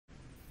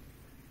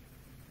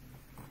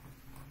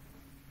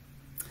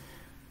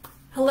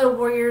Hello,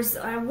 warriors.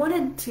 I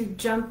wanted to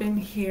jump in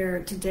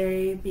here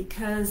today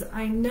because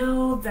I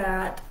know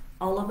that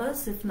all of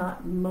us, if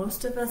not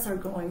most of us, are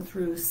going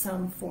through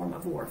some form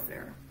of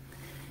warfare.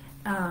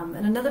 And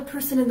another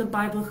person in the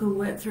Bible who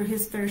went through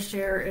his fair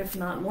share, if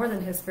not more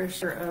than his fair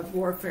share of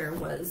warfare,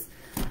 was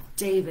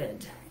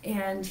David.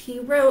 And he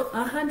wrote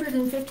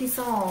 150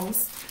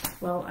 Psalms.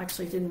 Well,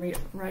 actually didn't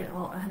write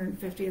all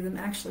 150 of them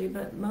actually,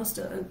 but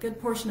a good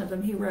portion of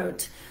them he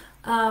wrote.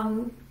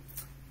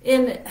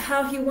 In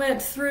how he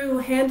went through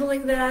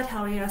handling that,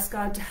 how he asked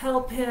God to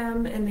help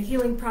him, and the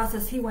healing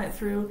process he went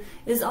through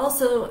is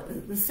also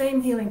the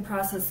same healing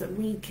process that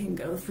we can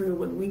go through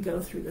when we go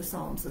through the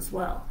Psalms as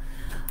well.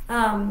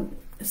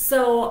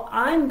 So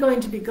I'm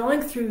going to be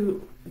going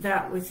through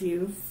that with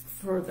you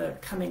for the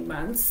coming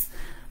months.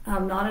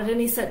 Not at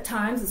any set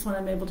times. It's when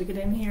I'm able to get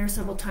in here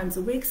several times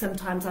a week.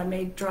 Sometimes I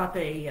may drop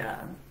a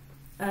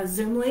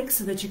Zoom link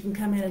so that you can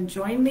come in and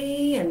join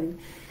me, and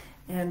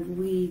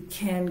we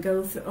can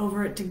go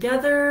over it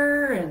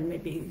together and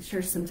maybe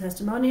share some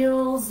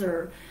testimonials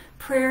or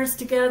prayers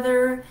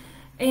together.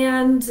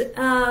 And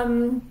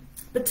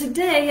but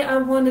today I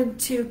wanted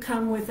to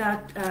come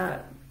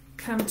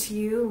to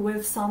you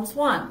with Psalms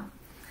 1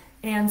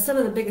 and some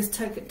of the biggest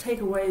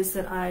takeaways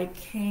that I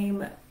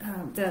came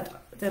that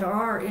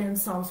are in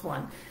Psalms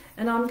 1.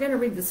 And I'm going to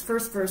read this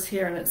first verse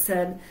here, and it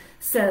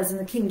says in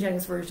the King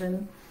James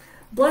Version,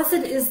 "Blessed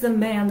is the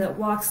man that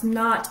walks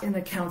not in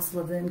the counsel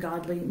of the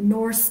ungodly,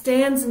 nor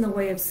stands in the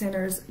way of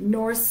sinners,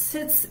 nor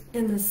sits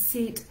in the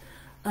seat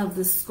of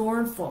the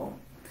scornful."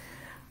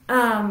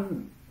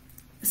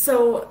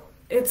 So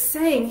it's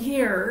saying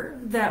here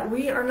that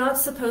we are not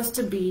supposed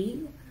to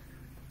be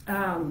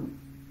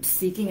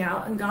seeking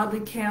out ungodly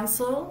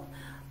counsel.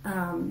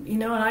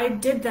 And I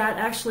did that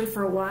actually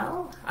for a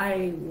while.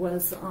 I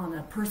was on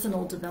a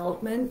personal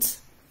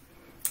development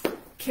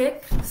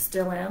kick,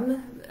 still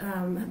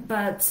am,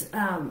 but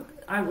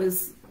I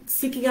was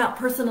seeking out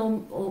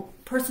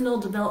personal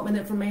development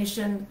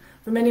information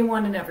from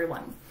anyone and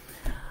everyone.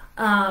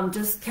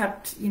 Just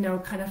kept,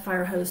 kind of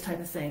fire hose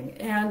type of thing.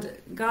 And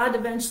God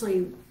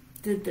eventually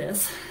did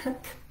this.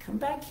 Come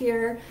back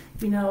here.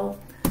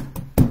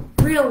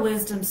 Real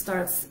wisdom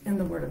starts in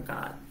the Word of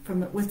God,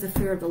 with the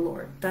fear of the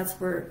Lord. That's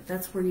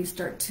where you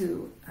start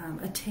to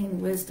attain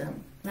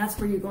wisdom. That's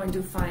where you're going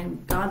to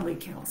find godly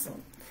counsel.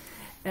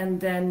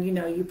 And then,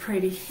 you pray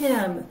to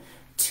Him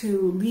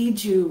to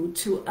lead you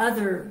to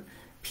other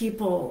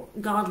people,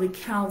 godly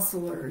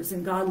counselors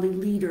and godly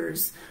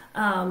leaders,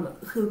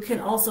 who can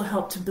also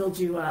help to build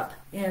you up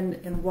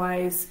in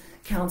wise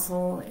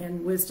counsel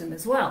and wisdom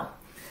as well.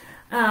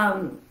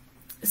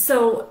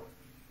 So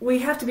we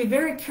have to be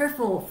very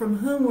careful from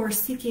whom we're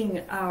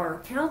seeking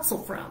our counsel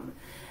from.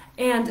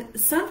 And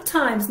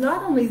sometimes,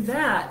 not only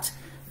that,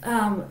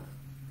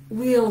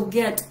 we'll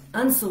get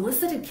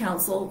unsolicited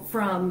counsel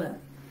from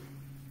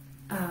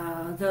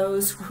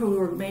those who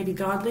are maybe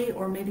godly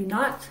or maybe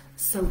not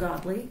so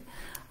godly.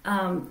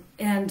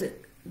 And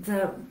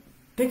the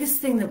biggest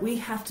thing that we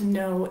have to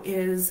know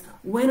is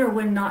when or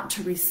when not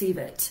to receive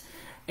it.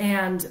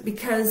 And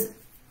because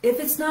if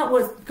it's not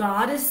what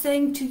God is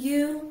saying to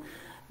you,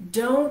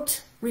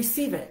 don't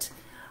receive it.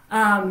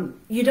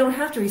 You don't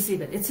have to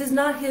receive it. It's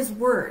not His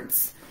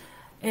words.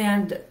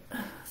 And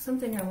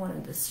something I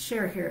wanted to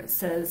share here, it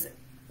says,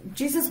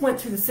 Jesus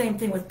went through the same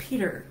thing with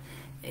Peter.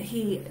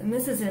 And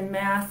this is in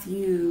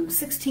Matthew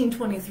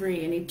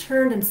 16:23, and he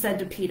turned and said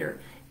to Peter,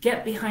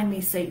 "Get behind me,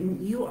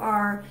 Satan. You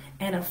are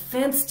an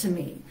offense to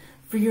me,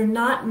 for you're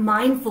not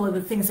mindful of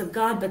the things of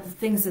God, but the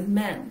things of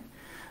men."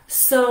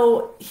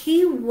 So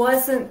he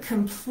wasn't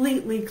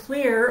completely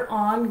clear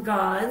on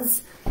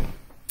God's.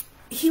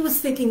 He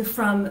was thinking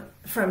from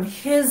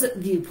his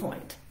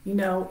viewpoint.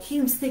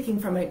 He was thinking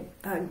from a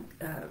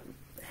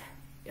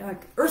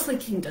earthly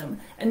kingdom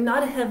and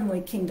not a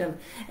heavenly kingdom,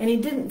 and he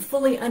didn't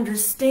fully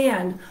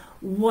understand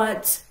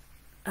what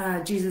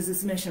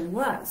Jesus' mission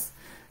was.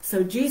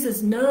 So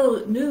Jesus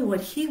knew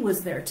what he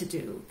was there to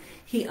do.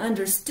 He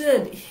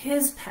understood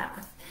his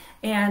path,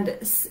 and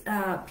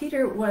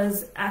Peter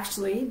was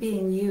actually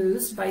being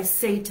used by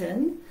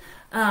Satan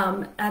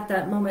at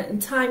that moment in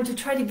time to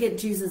try to get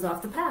Jesus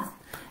off the path.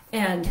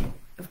 And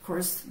of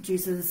course,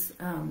 Jesus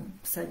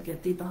said,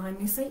 "Get thee behind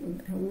me,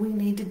 Satan." And we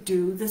need to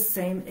do the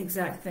same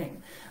exact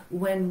thing.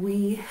 When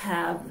we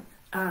have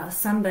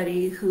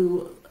somebody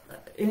who,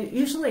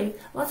 usually,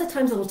 lots of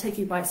times it'll take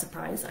you by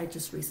surprise. I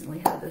just recently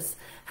had this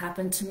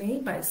happen to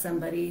me by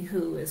somebody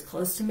who is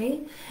close to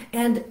me.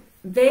 And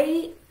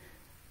they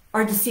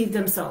are deceived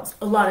themselves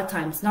a lot of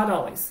times, not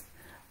always.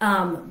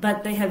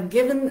 But they have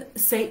given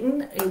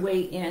Satan a way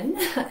in,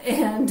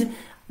 and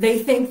they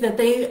think that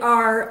they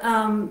are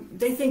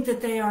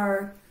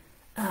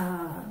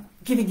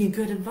giving you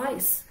good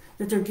advice,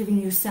 that they're giving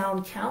you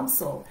sound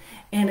counsel,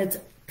 and it's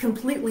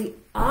completely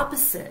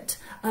opposite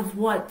of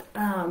what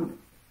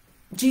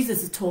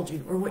Jesus has told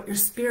you or what your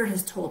spirit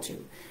has told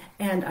you.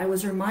 And I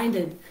was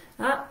reminded,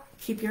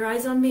 keep your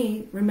eyes on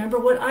me. Remember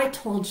what I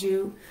told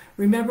you.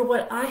 Remember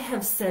what I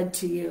have said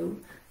to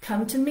you.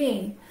 Come to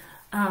me.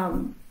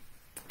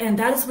 And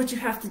that is what you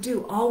have to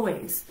do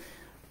always.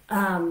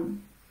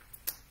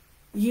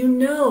 you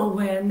know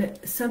when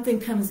something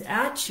comes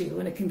at you,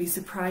 and it can be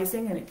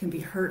surprising and it can be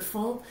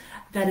hurtful,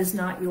 that is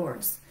not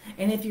yours.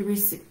 And if you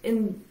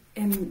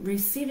in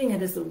receiving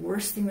it is the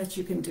worst thing that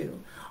you can do.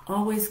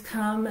 Always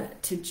come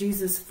to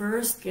Jesus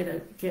first, get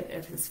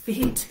at his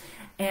feet,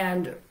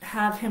 and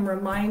have him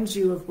remind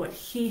you of what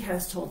he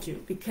has told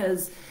you,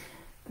 because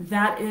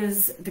that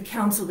is the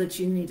counsel that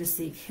you need to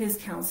seek, his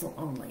counsel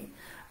only.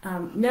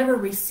 Never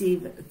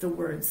receive the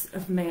words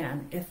of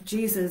man if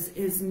Jesus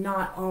is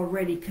not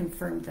already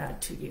confirmed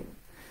that to you.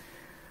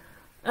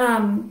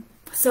 And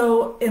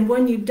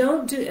when you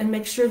don't do, and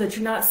make sure that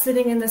you're not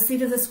sitting in the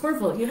seat of the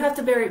scornful, you have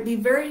to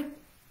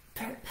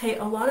pay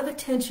a lot of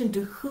attention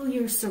to who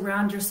you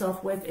surround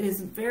yourself with. It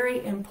is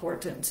very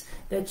important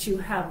that you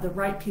have the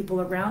right people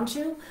around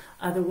you.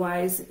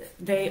 Otherwise,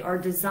 they are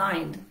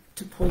designed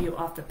to pull you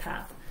off the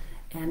path.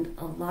 And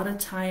a lot of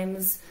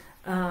times,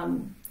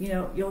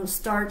 you'll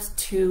start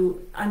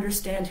to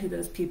understand who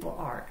those people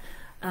are,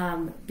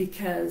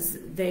 because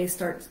they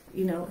start,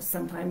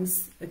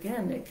 sometimes,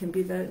 again, it can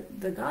be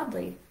the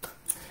godly.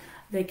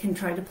 They can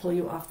try to pull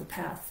you off the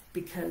path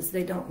because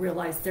they don't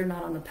realize they're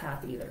not on the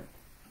path either.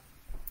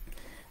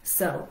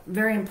 So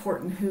very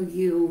important who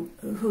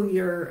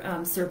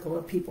your circle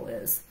of people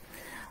is.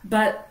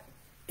 But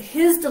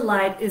his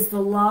delight is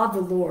the law of the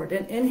Lord,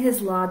 and in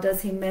his law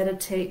does he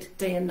meditate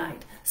day and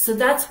night. So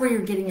that's where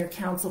you're getting your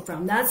counsel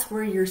from. That's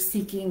where you're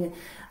seeking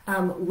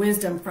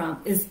wisdom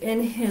from, is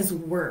in his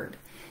word.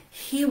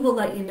 He will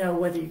let you know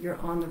whether you're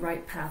on the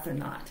right path or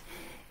not.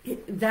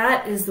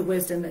 That is the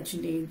wisdom that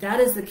you need. That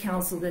is the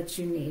counsel that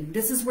you need.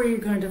 This is where you're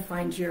going to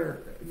find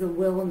the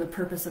will and the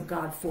purpose of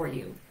God for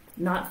you,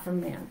 not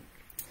from man.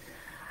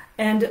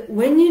 And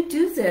when you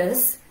do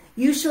this,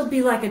 you shall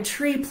be like a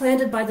tree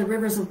planted by the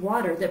rivers of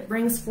water that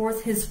brings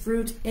forth his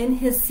fruit in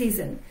his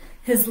season.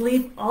 His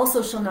leaf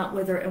also shall not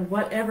wither, and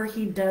whatever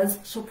he does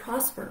shall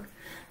prosper.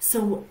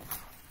 So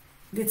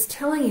it's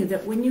telling you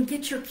that when you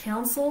get your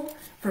counsel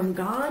from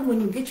God, when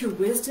you get your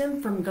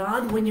wisdom from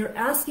God, when you're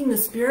asking the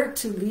Spirit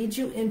to lead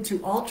you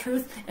into all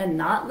truth and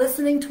not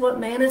listening to what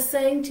man is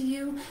saying to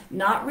you,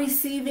 not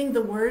receiving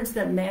the words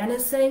that man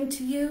is saying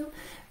to you,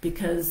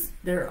 because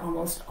they're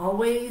almost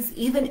always,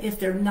 even if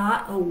they're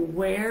not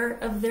aware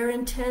of their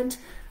intent,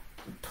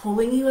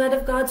 pulling you out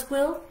of God's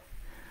will.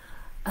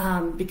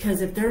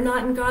 Because if they're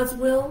not in God's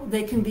will,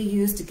 they can be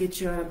used to get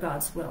you out of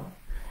God's will.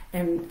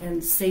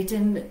 And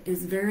Satan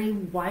is very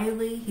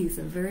wily. He's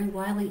a very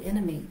wily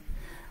enemy.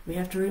 We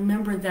have to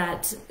remember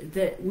that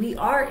we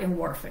are in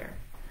warfare,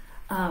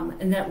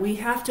 and that we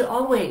have to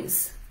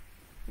always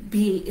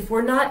be, if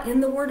we're not in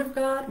the Word of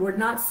God, we're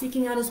not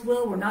seeking out his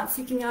will, we're not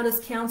seeking out his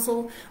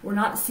counsel, we're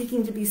not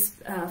seeking to be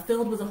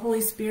filled with the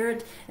Holy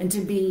Spirit and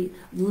to be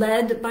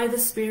led by the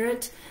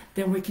Spirit,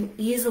 then we can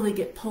easily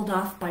get pulled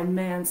off by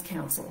man's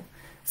counsel.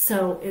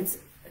 So it's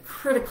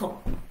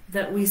critical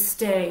that we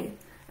stay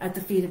at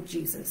the feet of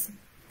Jesus.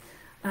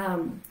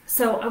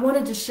 So I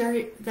wanted to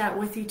share that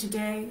with you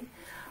today.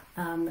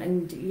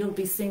 And you'll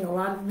be seeing a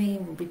lot of me.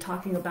 We'll be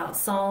talking about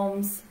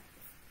Psalms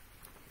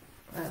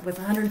with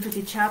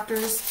 150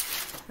 chapters.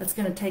 That's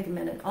going to take a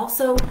minute.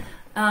 Also,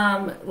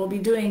 we'll be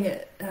doing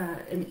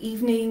an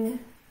evening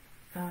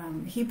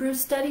Hebrew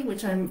study,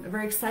 which I'm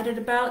very excited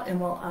about.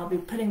 And I'll be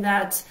putting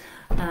that,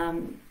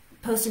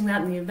 posting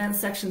that in the events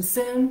section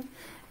soon.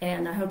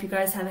 And I hope you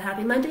guys have a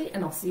happy Monday,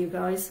 and I'll see you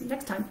guys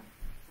next time.